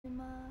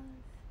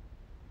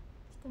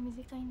と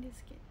短いんで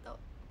すけど、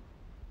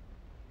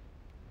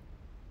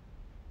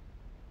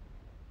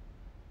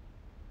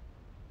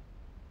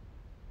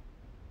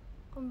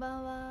こんば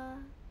んは。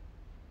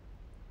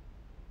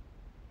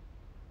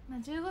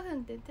15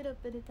分ってテロッ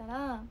プ出た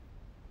ら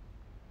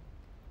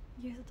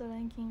ゲストとラ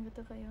ンキング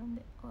とか読ん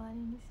で終わり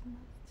にしま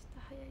す。ちょ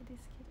っと早いで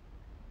すけど、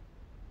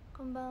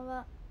こんばん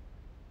は。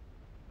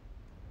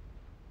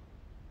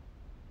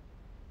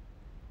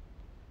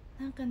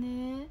なんか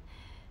ね、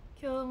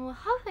今日もう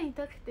歯が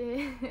痛く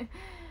て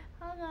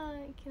歯が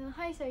昨日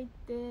歯医者行っ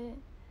て、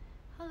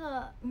歯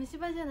が虫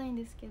歯じゃないん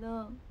ですけ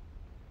ど、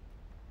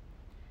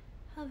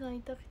歯が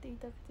痛くて仕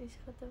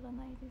方が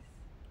ないです。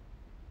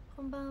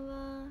こんばん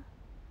は。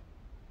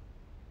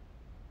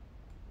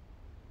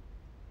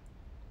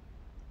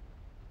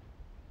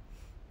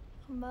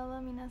こんばん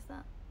は皆さ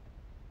ん。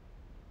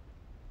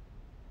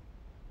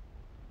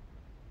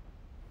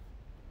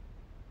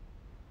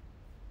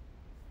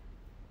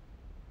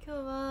今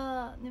日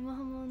は生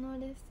ハモの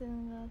レッス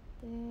ンがあって、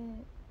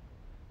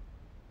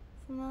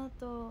その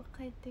後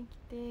帰ってき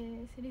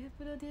てセリフ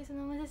プロデュース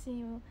生写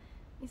真を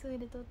急い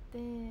で撮っ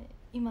て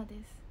今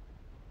です。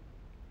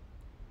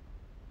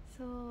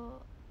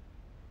そ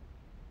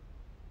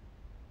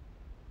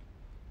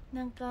う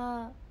なん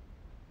か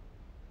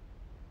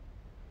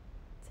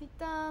ツイッ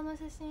ターの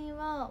写真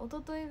は一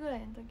昨日ぐら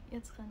いの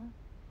やつか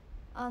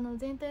な。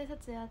全体撮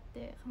影あっ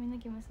て髪の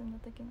毛結んだ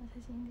時の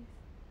写真で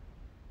す。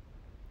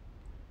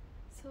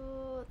そ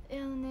う違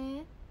う、な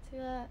ん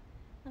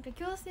か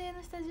矯正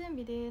の下準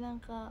備で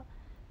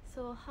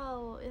そう歯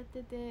をやっ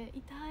てて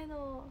痛い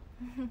の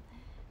本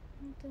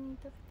当に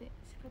痛くて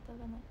仕方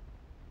がない。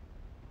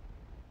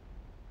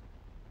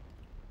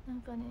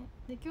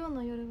で今日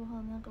の夜ご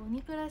飯お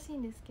肉らしい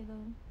んですけど、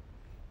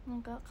噛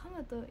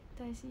むと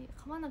痛いし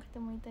噛まなくて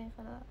も痛い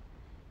から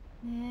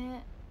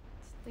ね、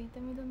ちょっと痛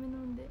み止め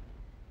飲んで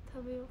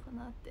食べようか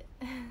なって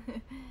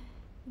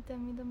痛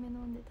み止め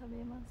飲んで食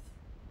べます。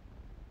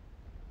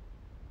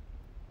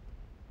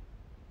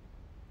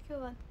今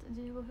日はちょっ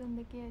と15分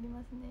だけやりま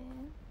すね。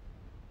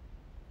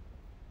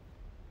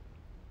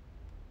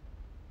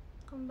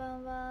こんば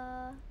ん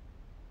は。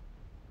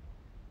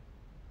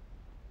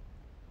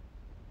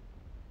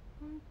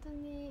本当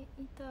に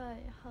痛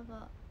い。歯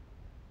が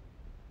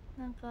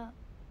歯が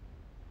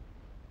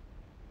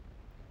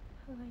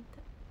痛い。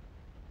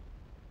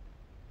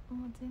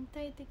もう全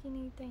体的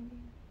に痛いんだ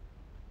よね。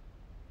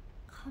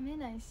噛め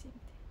ないしみた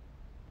い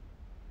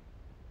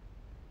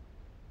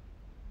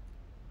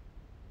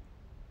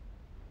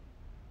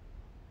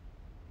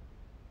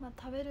な。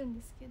食べるん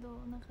ですけどお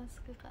腹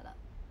すくから、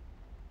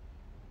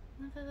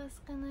お腹が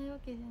空かないわ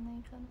けじゃな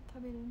いから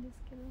食べるんです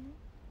けどね。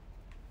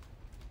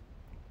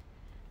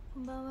こ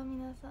んばんは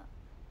皆さん。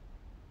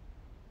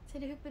セ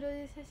リフプロ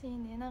デュース写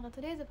真で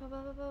とりあえずパパ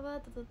パパパ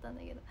ッと撮ったん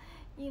だけど、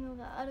いいの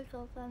があるか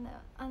わかんない。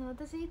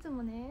私いつ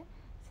もね、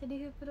セリ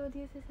フプロデ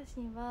ュース写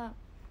真は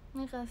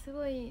す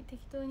ごい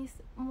適当に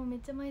もうめ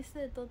っちゃ枚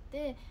数撮っ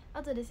て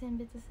後で選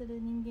別する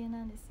人間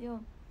なんです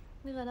よ。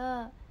だか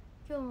ら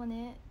今日も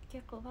ね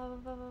結構パパ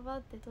パパパ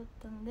って撮っ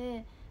たの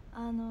で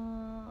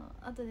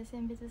後で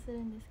選別する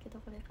んですけど、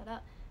これか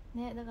ら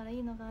ね、だからい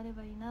いのがあれ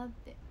ばいいなっ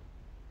て、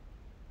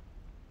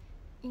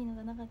いいの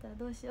がなかったら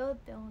どうしようっ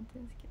て思って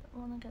るんですけど、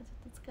もうちょっ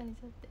と疲れ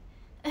ちゃって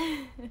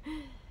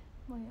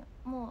も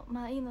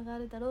ういいのがあ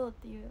るだろうっ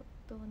ていう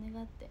ことを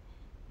願って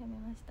やめ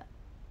ました。こ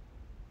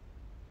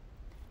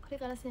れ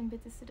から選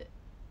別する。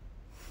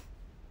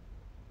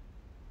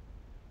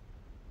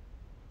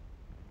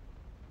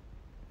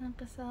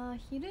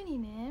昼に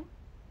ね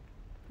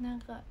レ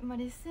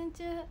ッスン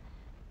中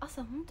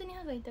朝本当に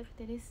歯が痛く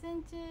て、レッス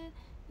ン中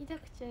痛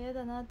くちゃ嫌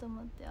だなと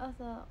思って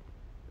朝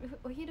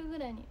お昼ぐ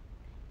らいに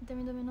痛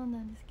み止め飲んだ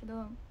んですけ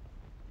ど、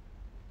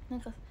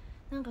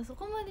そ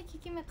こまで効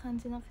き目感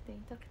じなくて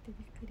痛くてびっ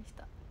くりし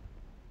た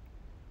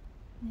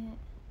ね。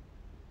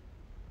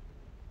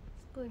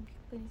すごいびっ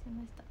くりし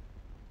ました。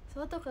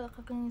そう後から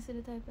確認す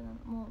るタイプなの。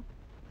も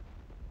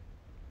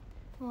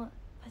う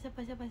パシャ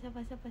パシャパシャパ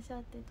シャパシャ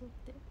って取っ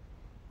て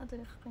後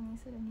で確認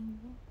する人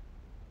間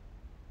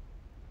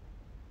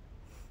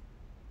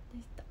で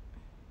した。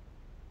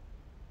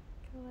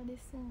今日はレッ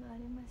スンがあ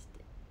りまし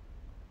て、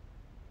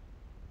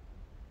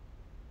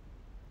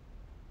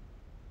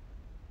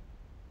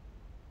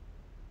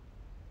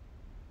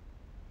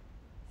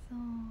そう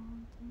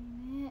本当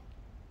に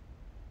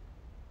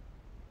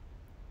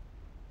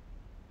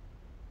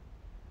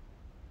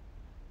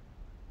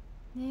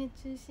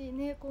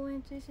公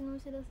演中止のお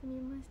知らせ見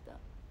ました。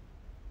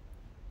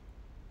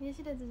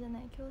知らずじゃな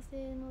い、矯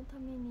正のた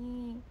め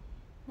に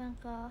歯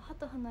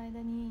と歯の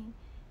間に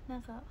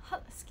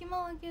隙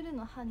間を空ける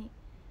の。歯に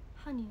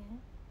ね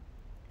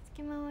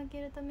隙間を空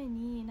けるため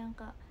に輪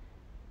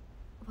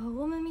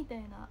ゴムみた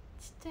いな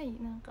ちっちゃいス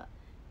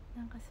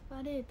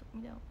パレート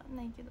みたいなのわかん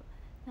ないけど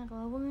輪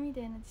ゴムみ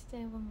たいなちっちゃ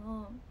いゴ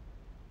ムを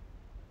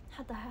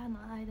歯と歯の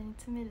間に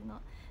詰める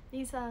の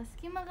で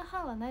隙間が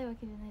歯はないわ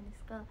けじゃないで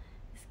すか。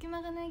隙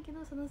間がないけ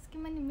どその隙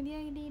間に無理や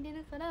り入れ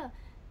るから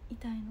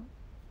痛いの。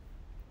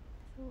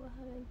そう、歯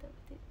が痛く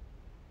て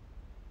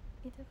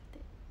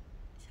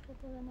仕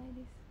方がない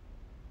です。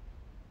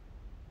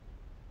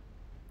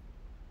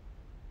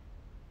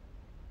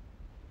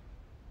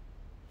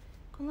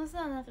この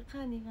さ、なんかカ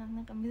ーディガン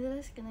なんか珍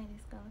しくないで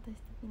すか？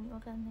私的に。わ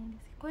かんないで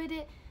す。これ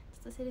で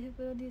ちょっとセルフ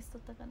プロデュース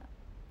取ったか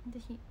らぜ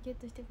ひゲッ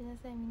トしてくだ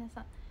さい。皆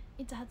さん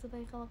いつ発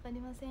売か分かり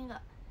ません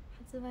が、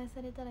発売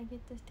されたらゲッ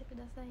トしてく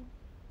ださい。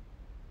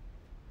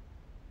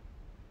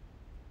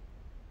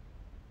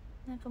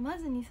なんかま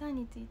ず 2,3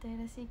 日痛い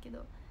らしいけ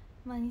ど、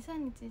まあ 2,3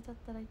 日経っ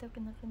たら痛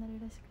くなくなる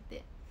らしく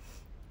て、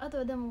あと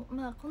はでも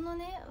まあこの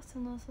ねそ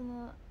の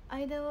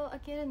間を空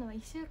けるのは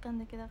1週間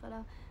だけだか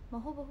ら、ま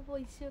あほぼほぼ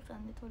1週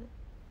間で取る。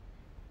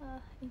あ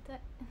ー痛い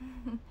っ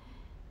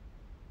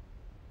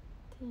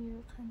てい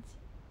う感じ。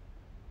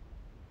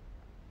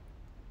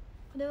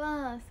これ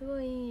はすご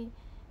い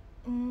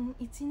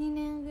12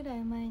年ぐら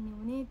い前に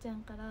お姉ちゃ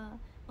んから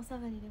お下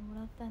がりでも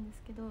らったんで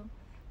すけど、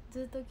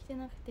ずっと着て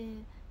なくて、い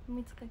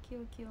つか着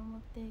よう着よう思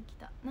ってき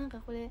た。なんか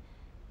これ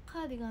カ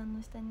ーディガン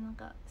の下になん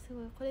かす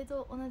ごいこれ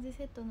と同じ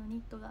セットの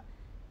ニ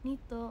ッ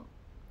ト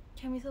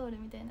キャミソール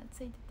みたいな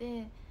つい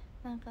てて、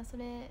なんかそ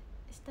れ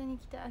下に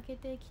着て開け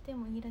て着て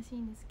もいいらしい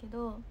んですけ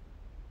ど、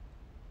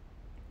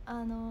カ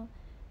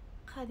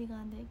ーディガ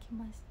ンで着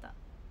ましたっ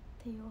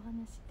ていうお話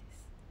で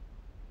す。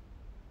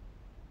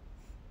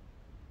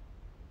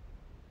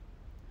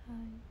はい、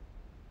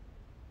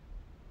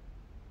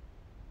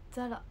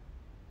ザラ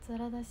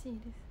らしい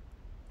です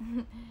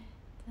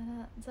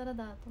ザラ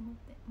だと思っ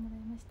てもらい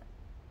まし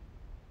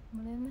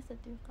た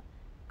というか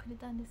くれ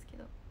たんですけ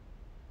ど、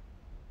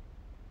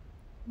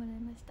もらい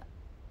ました。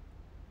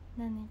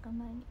何年か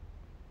前に。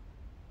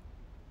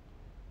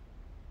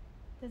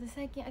で私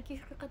最近秋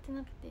服買って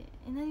なくて、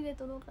何で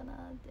撮ろうかなっ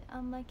て、あ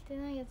んま着て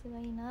ないやつが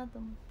いいなと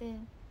思って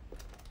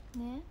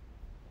ね、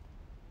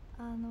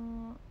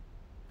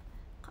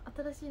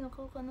新しいの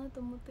買おうかなと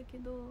思ったけ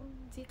ど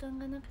時間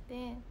がなくて、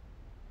結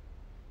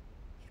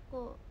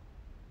構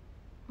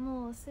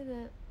もうす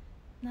ぐ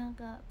なん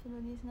かプロ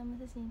デュース生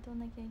写真撮ん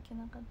なきゃいけ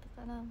なかっ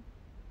たから、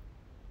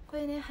こ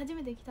れね初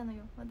めて来たの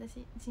よ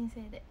私人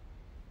生で。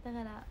だ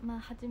からまあ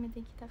初めて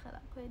来たか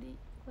らこれで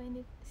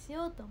し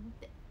ようと思っ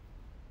て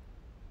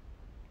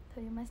撮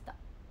りました。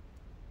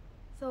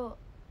そう、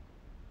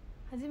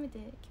初めて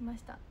来ま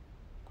した。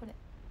これ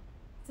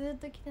ずっ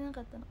と着てな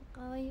かったの。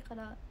可愛いか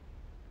ら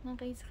なん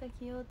かいつか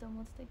着ようと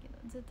思ってたけど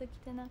ずっと着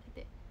てなく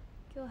て、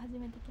今日初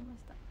めて着ま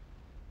し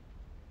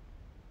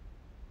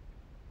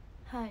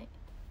た。はい、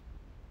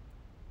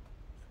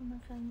そんな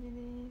感じで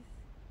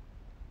す。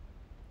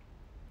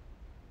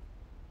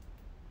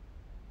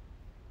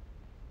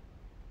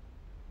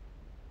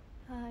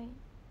はい、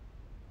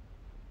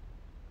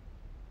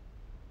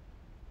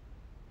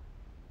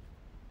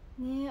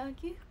ねえ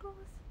秋服欲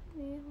しい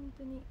ね、本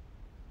当に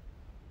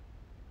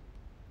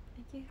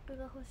秋服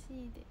が欲し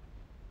いです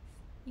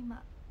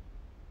今。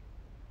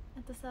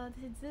あとさ、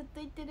私ずっと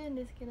言ってるん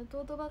ですけど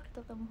トートバッグ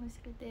とかも欲し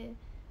くて、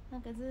な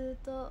んかず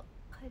っと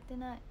買えて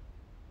ない。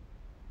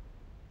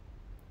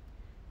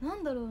な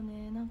んだろう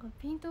ね、なんか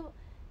ピント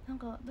なん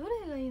かど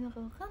れがいいのか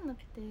分かんな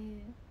くて、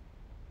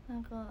な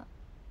んか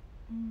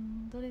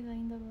どれがいい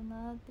んだろう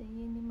なって家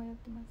に迷っ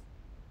てます。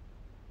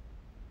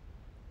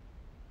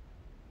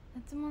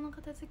夏物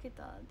片付け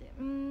たで、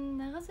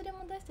長袖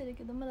も出してる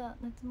けどまだ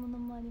夏物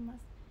もあります。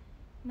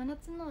真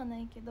夏のはな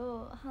いけ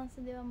ど半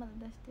袖はまだ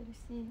出してる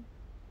し、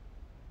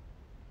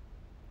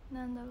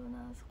なんだろう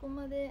な、そこ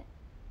まで。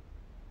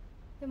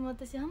でも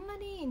私あんま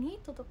りニ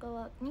ットと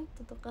か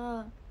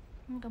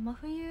なんか真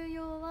冬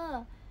用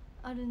は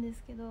あるんで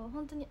すけど、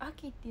本当に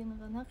秋っていうの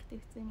がなくて、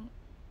普通に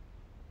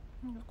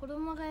なんか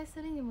衣替え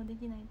するにもで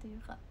きないという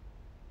か、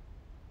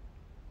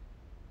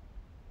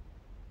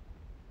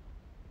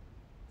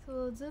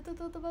そうずっと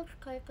トートバッグ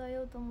買い替え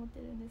ようと思って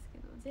るんですけ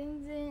ど、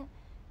全然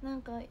な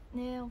んか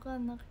ね分か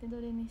んなくてど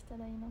れにした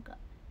らいいのか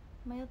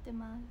迷って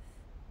ます。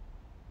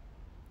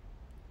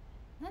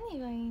何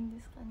がいいん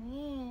ですか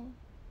ね。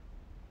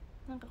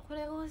なんかこ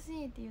れが欲し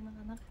いっていうの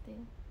がなくて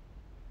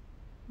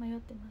迷っ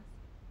てます。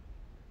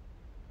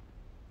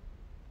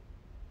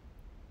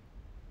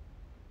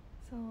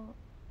そう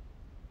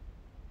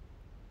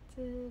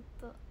ずーっ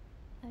と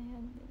悩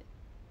んでる。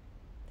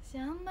私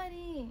あんま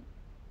り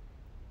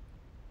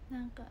な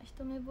んか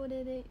一目惚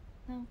れで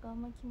なんかあ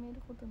んま決め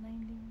ることない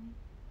んだよね。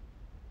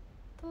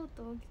とう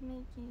とう決め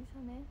きさ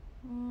ね。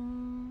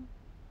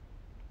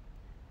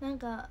なん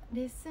か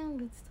レッスン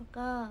靴と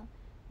か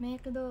メイ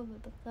ク道具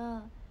と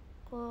か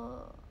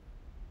こ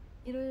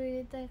ういろいろ入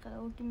れたいか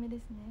ら大きめで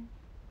すね。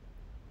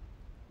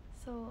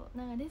そう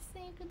なんかレッス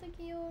ン行く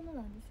時用の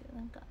なんですよ。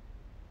なんか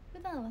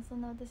普段はそ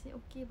んな私大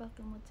きいバッ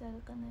グ持ち歩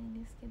かないん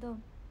ですけど、やっ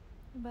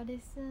ぱレ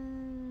ッス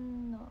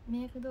ンの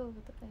メイク道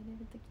具とか入れ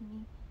る時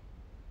に、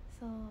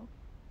そう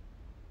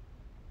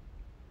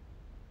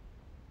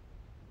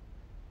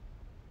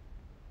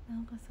な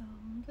んかさ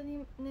本当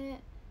に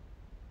ね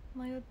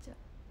迷っちゃう。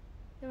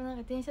でもなん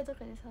か電車と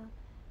かでさ、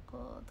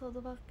こうトー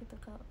トバッグと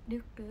かリュ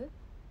ック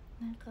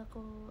なんかこ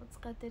う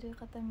使ってる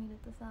方見る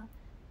とさ、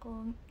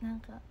こうなん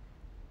か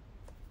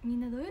みん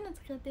などういうの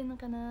使ってんの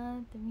かな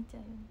って見ちゃ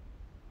うよね。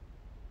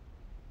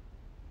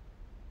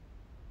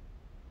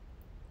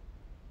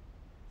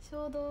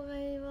衝動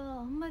買い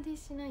はあんまり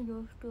しない。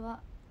洋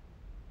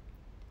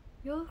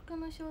服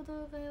の衝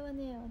動買いは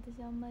ね、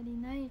私あんまり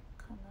ない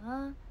か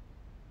な。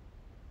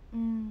あ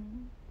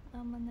ん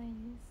まないです。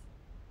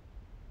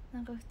な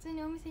んか普通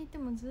にお店行って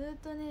もずっ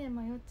とね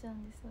迷っちゃう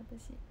んです、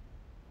私。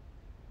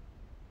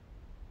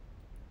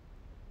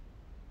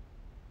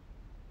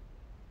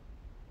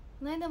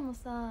この間も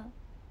さ、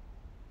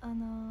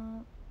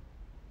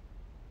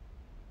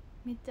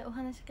めっちゃお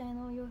話し会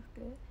のお洋服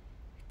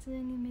普通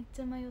にめっ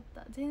ちゃ迷っ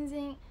た。全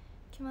然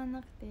決まん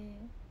なくて、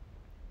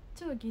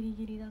超ギリ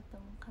ギリだった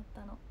もん、買っ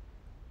たの。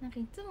なんか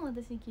いつも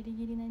私ギリ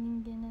ギリな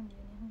人間なんだ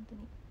よね、本当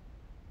に。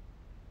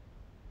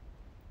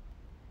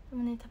で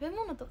もね、食べ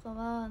物とか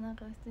はなん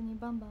か普通に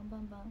バンバン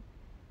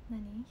一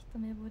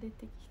目惚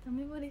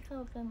れか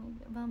わかんない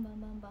けどバンバン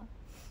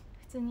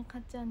普通に買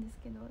っちゃうんです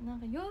けど、なん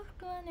か洋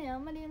服はねあ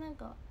んまりなん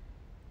か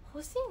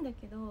欲しいんだ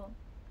けど、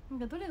なん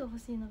かどれが欲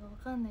しいのかわ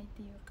かんないっ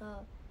ていう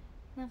か、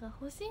なんか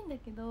欲しいんだ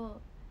け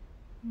ど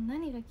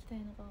何が着たい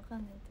のかわか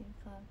んないという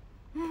か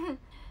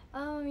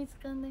あんま見つ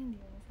かんないんだ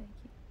よね最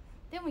近。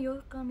でも洋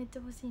服はめっちゃ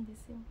欲しいんで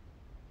すよ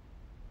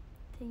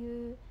って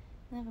いう、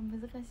なんか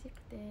難しく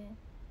て、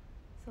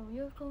そう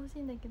洋服欲し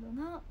いんだけど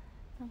なん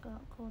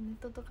かこうネッ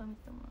トとか見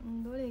ても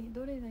どれがいいんだ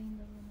ろうな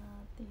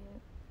っていう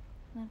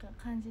なんか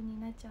感じに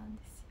なっちゃうん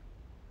ですよ。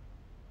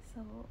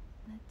そう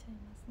なっちゃい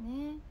ます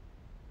ね。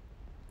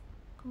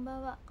こんば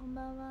んは。今日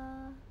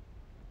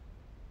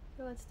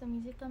はちょっと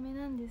短め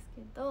なんです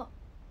けど、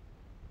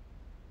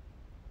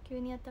急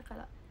にやったか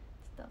ら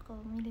ちょっとこ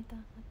う見れた方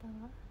は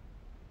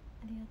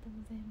ありがとう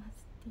ございま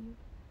すっていう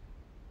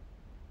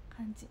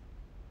感じ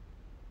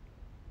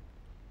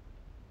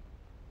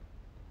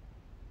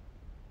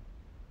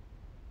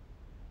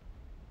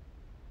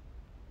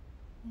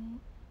ね。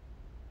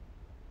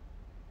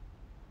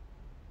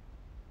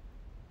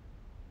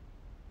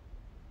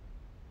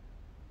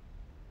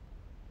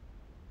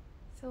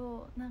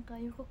そうなんか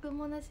予告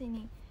もなし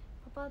に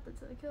パパッと今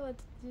日はちょっ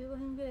と15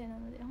分ぐらいな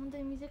ので本当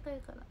に短い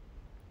から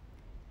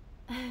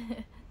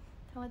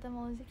たまた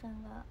まお時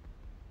間が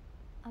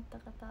あった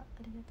方あ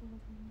りがとうござい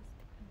ますっ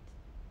て感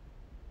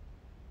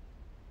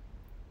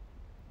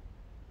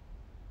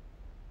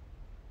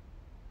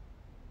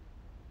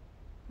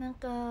じ。なん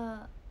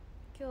か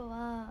今日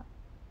は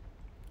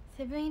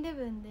セブンイレ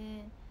ブン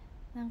で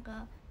なん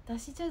かだ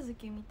し茶漬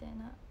けみたい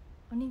な、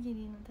おにぎ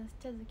りのだし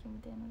茶漬けみ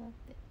たいのがあっ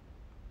て、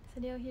そ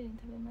れをお昼に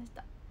食べまし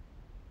た。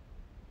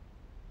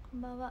こ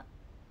んばんは。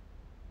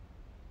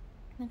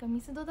なんか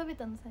ミスド食べ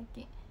たの最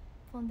近、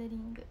ポン・デ・リ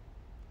ング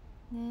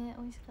ね、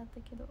美味しかった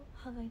けど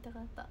歯が痛か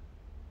った。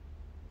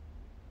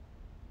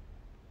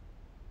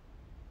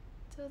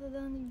ちょうど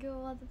残業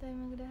終わったタイ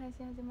ミングで配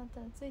信始まった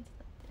らついて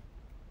たって。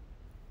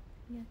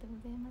ありがとう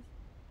ございます。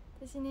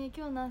私ね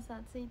今日の朝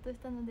ツイートし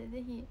たので、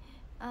ぜひリ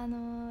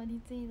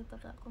ツイート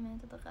とかコメン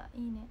トとか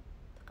いいね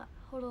とか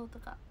フォローと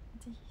か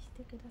ぜひし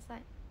てくださ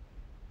い。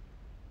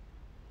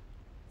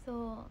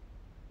そ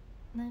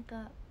うなん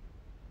か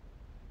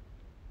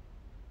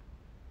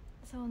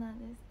そうなん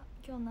です。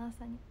今日の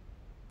朝に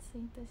ツ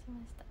イートし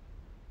ました。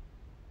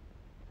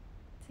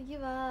次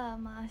は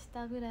まあ明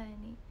日ぐらい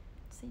に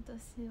ツイート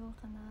しよう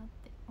かなっ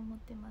て思っ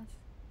てます。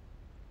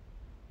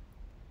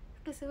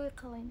服すごい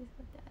可愛いんです。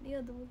だってあり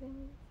がとうござい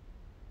ます。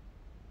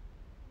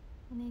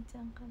お姉ち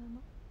ゃんから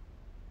の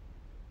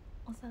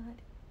お下が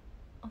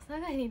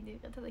りっていう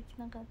か、ただ着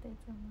なかったや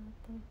つをもらっ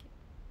ただけ。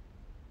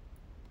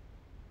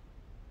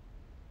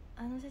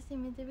あの写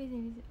真めっちゃビジ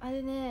ビジ、あ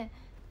れな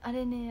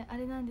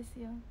んです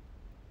よ。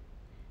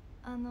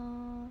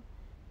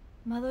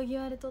窓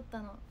際で撮った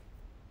の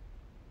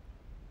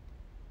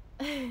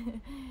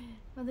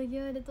窓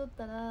際で撮っ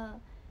たら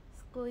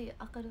すごい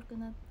明るく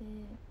なって、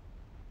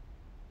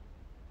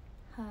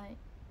はい、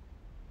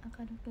明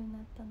るくな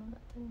ったのが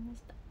撮れま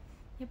した。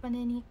やっぱ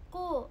ね日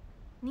光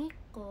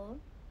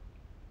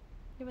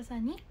やっぱさ、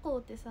日光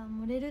ってさ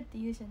漏れるって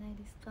言うじゃない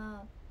です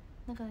か。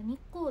だから日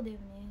光だよ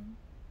ね。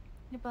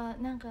やっぱ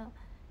なんか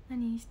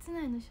室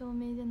内の照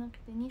明じゃなく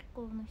て日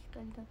光の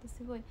光だと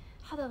すごい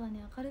肌が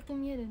ね明るく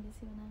見えるんで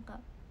すよ。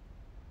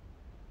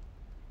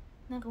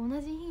なんか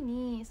同じ日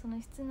にその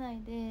室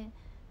内で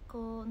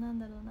こうなん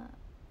だろうな、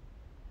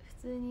普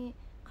通に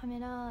カメ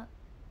ラア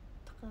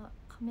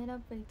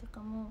プリとか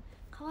も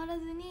変わら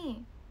ず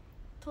に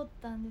撮っ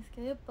たんです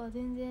けど、やっぱ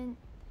全然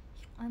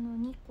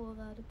日光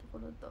があるとこ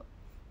ろと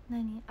そ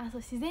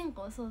う自然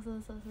光、そう日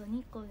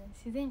光で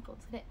自然光、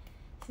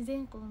自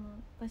然光の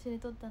場所で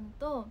撮ったの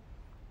と、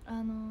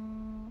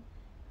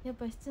やっ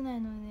ぱ室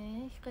内の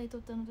ね光撮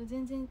ったのと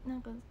全然な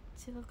んか違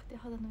くて、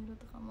肌の色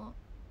とかも。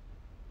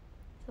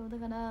そうだ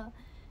からやっ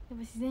ぱ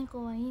自然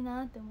光はいい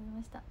なって思い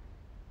ました。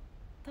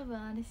多分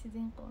あれ自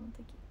然光の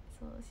時、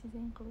そう自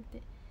然光っ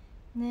て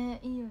ね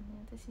いいよね。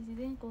私自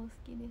然光好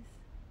きです。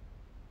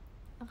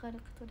明る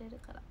く撮れる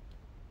から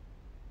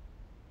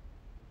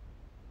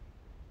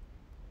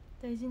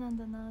大事なん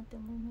だなって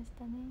思いまし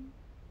たね。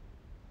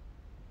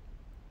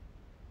や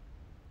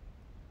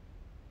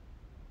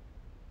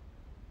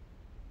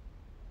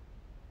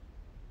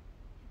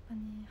っぱ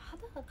ね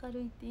肌明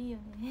るいっていいよ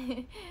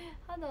ね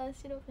肌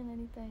白くな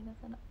りたいだ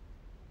から。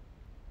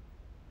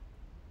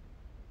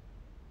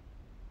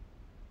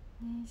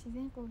自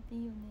然光ってい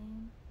いよね。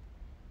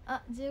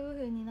あ、15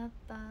分になっ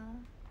た。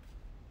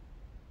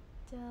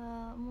じゃ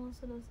あもう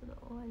そろそろ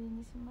終わり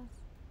にします。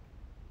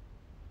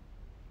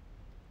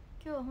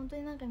今日は本当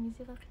になんか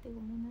短くて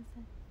ごめんなさ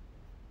い。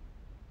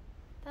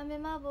ダメ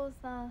マーボー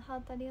さんハ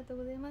ートありがとう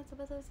ございます。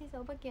翼おしいさ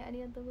んお化けあ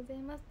りがとうござ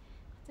います。か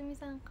つみ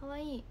さんかわ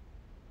いい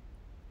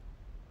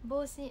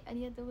帽子あ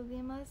りがとうござ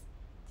います。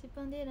チッ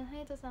パンデールハ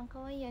ヤトさんか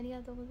わいいありが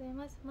とうござい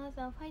ます。マー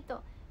さんファイト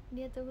あ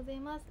りがとうござい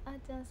ます。あー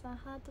ちゃんさん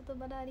ハートと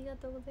バラありが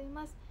とうござい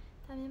ます。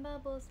タメマー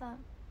ボーさ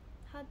ん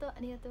ハートあ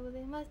りがとうござ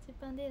います。チッ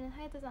パンデール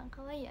ハヤトさん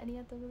かわいいあり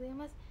がとうござい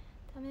ます。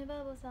タメ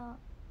バーボーさん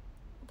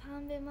タ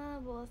ンベマ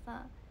ーボーさ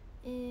ん、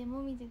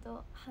もみじ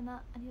と花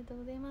ありがとう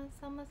ございます。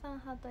さんまさん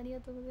ハートありが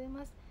とうござい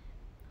ます。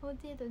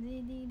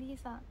48GDD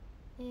さん、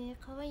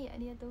かわいいあ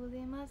りがとうござ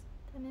います。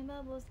タメ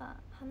バーボーさ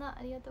ん花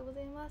ありがとうご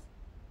ざいます。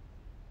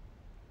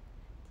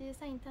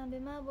13位タンベ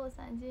マーボー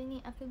さん、12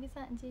位あくび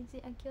さん、11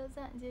位あきお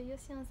さん、10位よ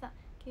しおんさん、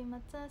9位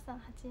松沢さん、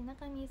8位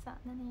中見さ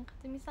ん、7位か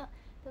つみさん、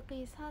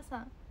6位さあ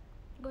さん、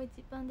5位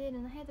チッパンデー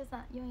ルのはやと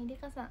さん、4位り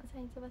かさん、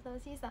3位翼お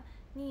しいさん、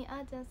2位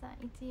あーちゃんさん、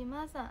1位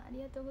まーさん、あ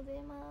りがとうござ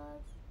いま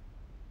す。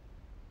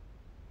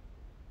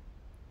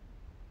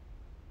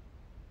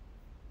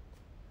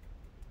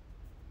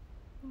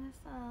皆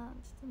さん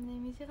ちょっとね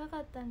短か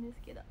ったんで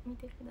すけど見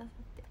てくださっ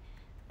て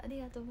あ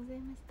りがとうござい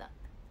ました。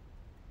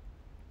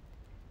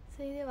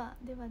それでは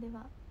ではあり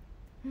が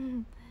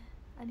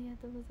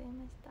とうござい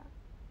ました。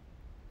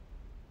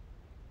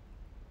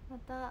ま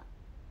た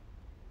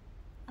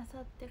あ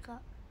さってか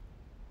あ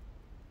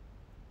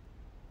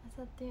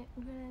さって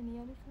ぐらいに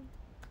やるか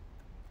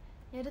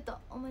な、やると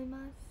思い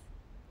ます。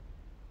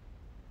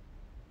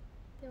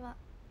ではあ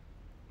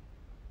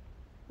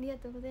りが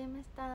とうございました。